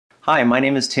Hi, my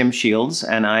name is Tim Shields,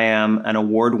 and I am an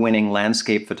award-winning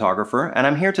landscape photographer, and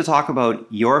I'm here to talk about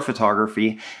your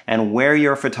photography and where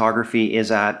your photography is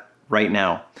at right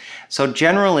now. So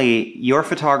generally, your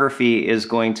photography is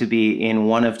going to be in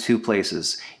one of two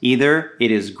places. Either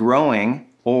it is growing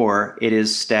or it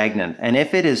is stagnant. And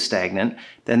if it is stagnant,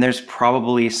 then there's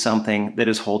probably something that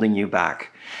is holding you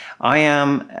back. I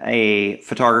am a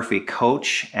photography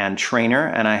coach and trainer,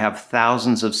 and I have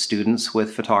thousands of students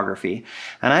with photography.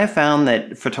 And I have found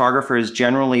that photographers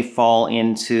generally fall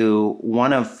into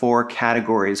one of four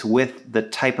categories with the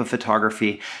type of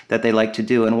photography that they like to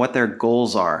do and what their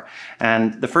goals are.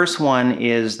 And the first one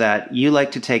is that you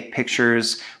like to take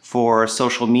pictures for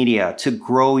social media to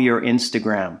grow your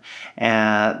Instagram.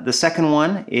 The second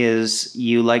one is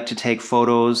you like to take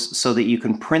photos so that you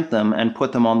can print them and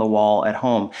put them on the wall at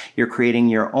home. You're creating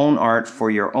your own art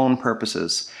for your own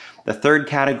purposes. The third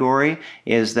category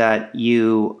is that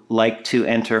you like to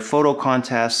enter photo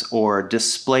contests or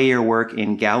display your work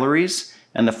in galleries.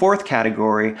 And the fourth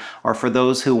category are for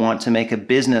those who want to make a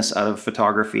business out of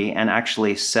photography and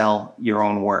actually sell your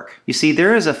own work. You see,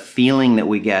 there is a feeling that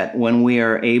we get when we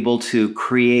are able to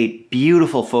create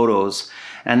beautiful photos,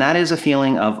 and that is a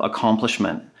feeling of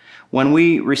accomplishment. When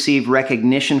we receive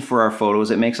recognition for our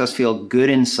photos, it makes us feel good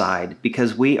inside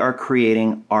because we are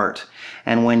creating art.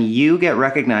 And when you get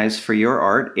recognized for your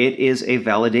art, it is a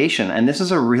validation, and this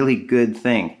is a really good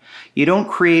thing. You don't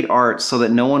create art so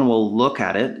that no one will look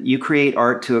at it. You create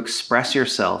art to express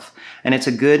yourself, and it's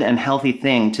a good and healthy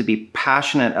thing to be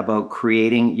passionate about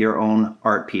creating your own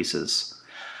art pieces.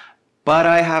 But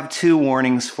I have two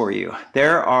warnings for you.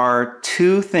 There are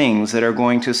two things that are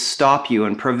going to stop you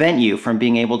and prevent you from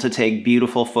being able to take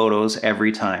beautiful photos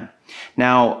every time.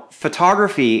 Now,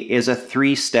 photography is a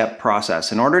three-step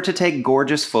process. In order to take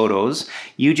gorgeous photos,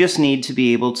 you just need to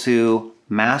be able to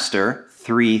master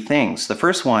three things. The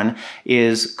first one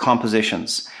is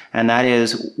compositions, and that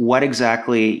is what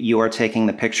exactly you are taking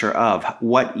the picture of,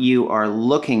 what you are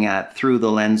looking at through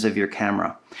the lens of your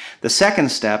camera. The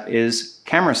second step is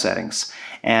camera settings,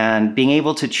 and being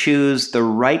able to choose the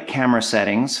right camera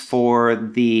settings for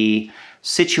the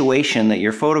situation that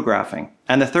you're photographing.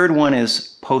 And the third one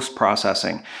is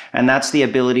post-processing, and that's the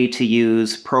ability to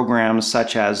use programs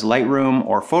such as Lightroom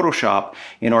or Photoshop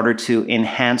in order to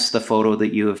enhance the photo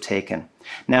that you have taken.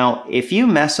 Now, if you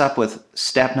mess up with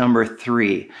step number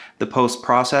 3, the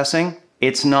post-processing,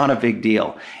 it's not a big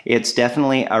deal. It's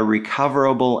definitely a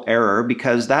recoverable error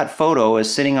because that photo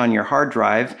is sitting on your hard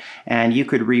drive and you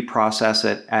could reprocess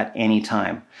it at any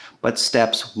time. But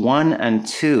steps 1 and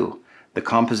 2, the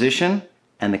composition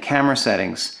and the camera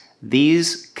settings,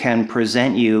 these can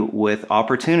present you with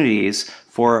opportunities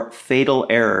for fatal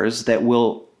errors that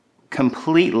will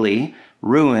completely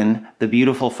ruin the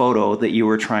beautiful photo that you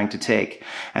were trying to take.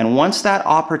 And once that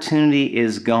opportunity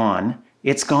is gone,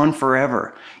 it's gone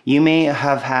forever. You may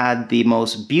have had the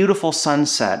most beautiful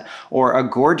sunset or a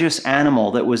gorgeous animal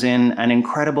that was in an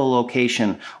incredible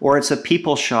location, or it's a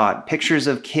people shot, pictures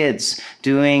of kids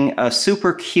doing a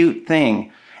super cute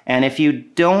thing. And if you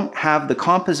don't have the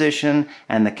composition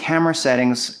and the camera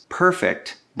settings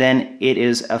perfect, then it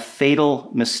is a fatal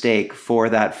mistake for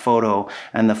that photo,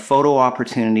 and the photo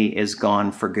opportunity is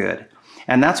gone for good.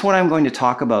 And that's what I'm going to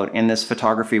talk about in this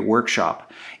photography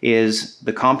workshop, is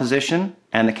the composition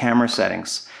and the camera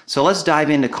settings. So let's dive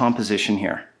into composition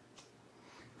here.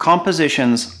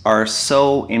 Compositions are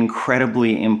so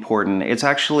incredibly important. It's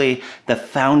actually the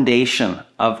foundation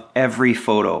of every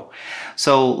photo.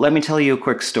 So let me tell you a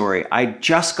quick story. I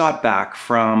just got back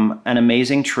from an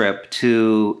amazing trip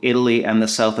to Italy and the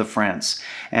south of France.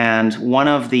 And one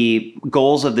of the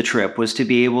goals of the trip was to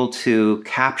be able to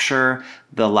capture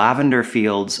the lavender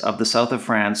fields of the south of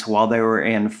France while they were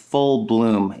in full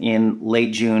bloom in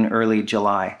late June, early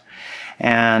July.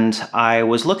 And I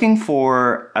was looking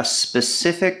for a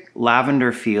specific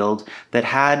lavender field that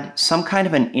had some kind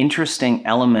of an interesting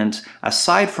element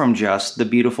aside from just the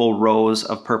beautiful rows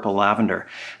of purple lavender.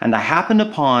 And I happened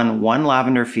upon one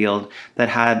lavender field that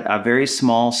had a very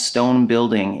small stone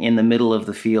building in the middle of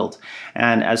the field.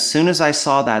 And as soon as I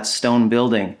saw that stone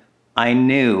building, I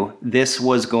knew this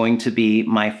was going to be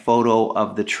my photo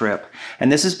of the trip.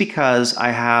 And this is because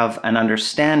I have an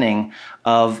understanding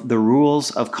of the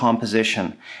rules of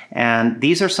composition. And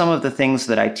these are some of the things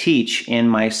that I teach in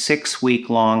my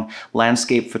 6-week-long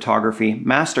landscape photography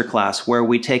masterclass, where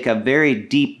we take a very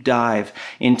deep dive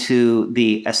into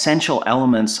the essential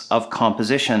elements of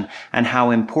composition and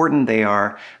how important they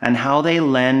are and how they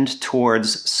lend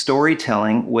towards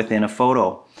storytelling within a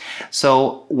photo.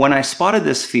 So when I spotted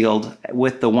this field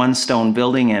with the one stone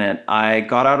building in it, I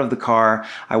got out of the car,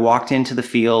 I walked into the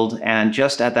field, and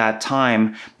just at that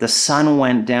time, the sun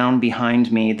went down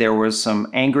behind me. There was some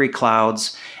angry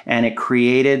clouds, and it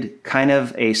created kind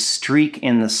of a streak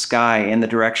in the sky in the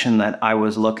direction that I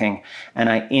was looking. And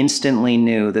I instantly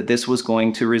knew that this was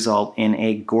going to result in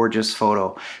a gorgeous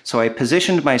photo. So I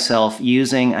positioned myself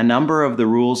using a number of the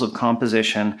rules of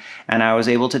composition, and I was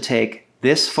able to take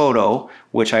this photo,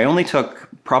 which I only took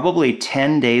probably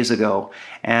 10 days ago,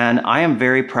 and I am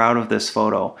very proud of this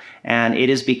photo. And it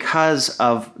is because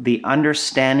of the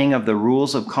understanding of the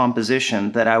rules of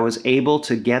composition that I was able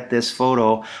to get this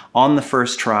photo on the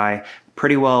first try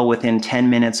pretty well within 10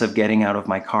 minutes of getting out of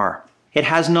my car. It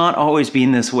has not always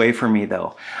been this way for me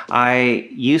though. I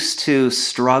used to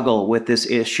struggle with this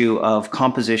issue of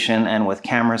composition and with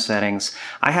camera settings.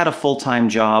 I had a full-time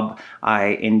job.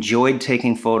 I enjoyed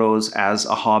taking photos as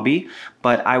a hobby,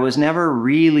 but I was never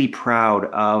really proud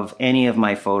of any of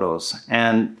my photos.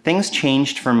 And things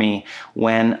changed for me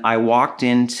when I walked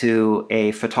into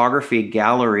a photography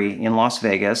gallery in Las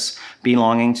Vegas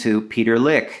belonging to Peter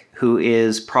Lik, who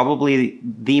is probably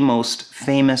the most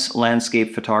famous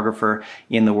landscape photographer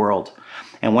in the world.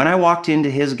 And when I walked into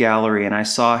his gallery and I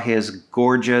saw his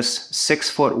gorgeous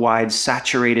 6-foot wide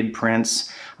saturated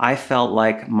prints, I felt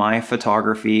like my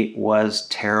photography was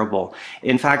terrible.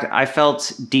 In fact, I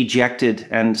felt dejected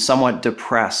and somewhat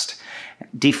depressed.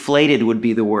 Deflated would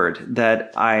be the word,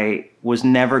 that I was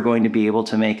never going to be able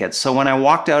to make it. So when I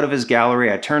walked out of his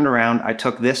gallery, I turned around, I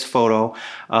took this photo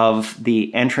of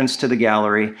the entrance to the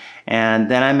gallery,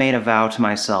 and then I made a vow to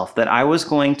myself that I was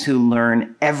going to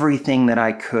learn everything that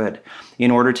I could in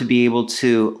order to be able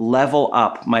to level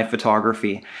up my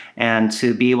photography and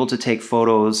to be able to take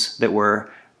photos that were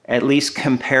at least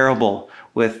comparable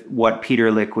with what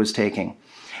Peter Lik was taking.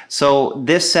 So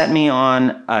this set me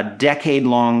on a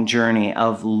decade-long journey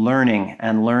of learning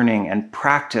and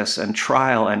practice and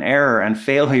trial and error and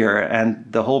failure and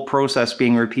the whole process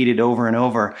being repeated over and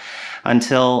over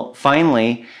until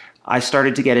finally I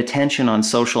started to get attention on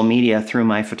social media through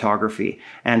my photography,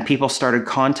 and people started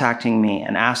contacting me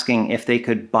and asking if they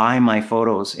could buy my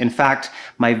photos. In fact,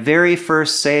 my very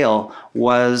first sale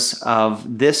was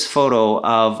of this photo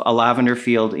of a lavender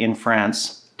field in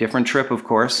France, different trip of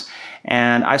course,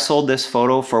 and I sold this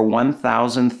photo for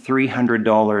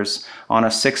 $1,300 on a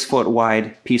 6-foot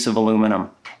wide piece of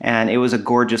aluminum. And it was a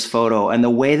gorgeous photo. And the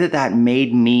way that that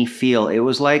made me feel, it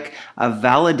was like a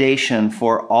validation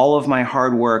for all of my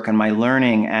hard work and my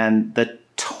learning and the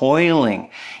toiling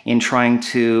in trying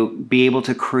to be able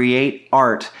to create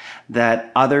art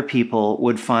that other people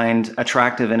would find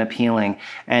attractive and appealing.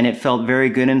 And it felt very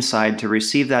good inside to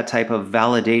receive that type of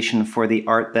validation for the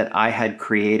art that I had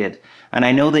created. And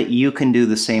I know that you can do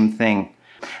the same thing.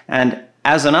 And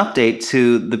as an update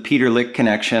to the Peter Lik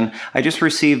connection, I just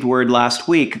received word last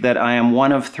week that I am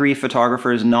one of 3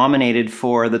 photographers nominated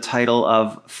for the title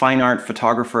of Fine Art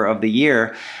Photographer of the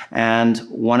Year. And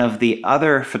one of the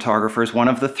other photographers, one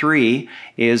of the 3,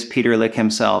 is Peter Lik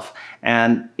himself.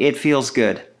 And it feels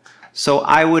good. So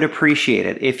I would appreciate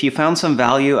it if you found some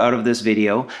value out of this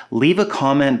video. Leave a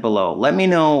comment below. Let me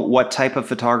know what type of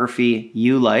photography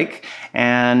you like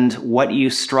and what you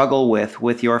struggle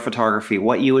with your photography,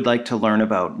 what you would like to learn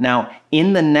about. Now,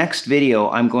 in the next video,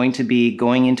 I'm going to be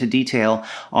going into detail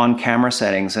on camera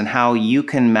settings and how you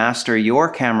can master your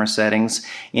camera settings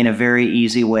in a very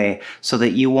easy way so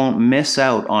that you won't miss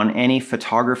out on any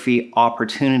photography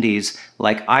opportunities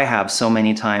like I have so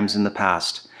many times in the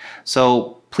past.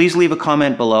 So please leave a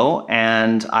comment below,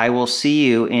 and I will see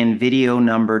you in video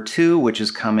number 2, which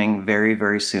is coming very,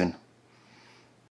 very soon.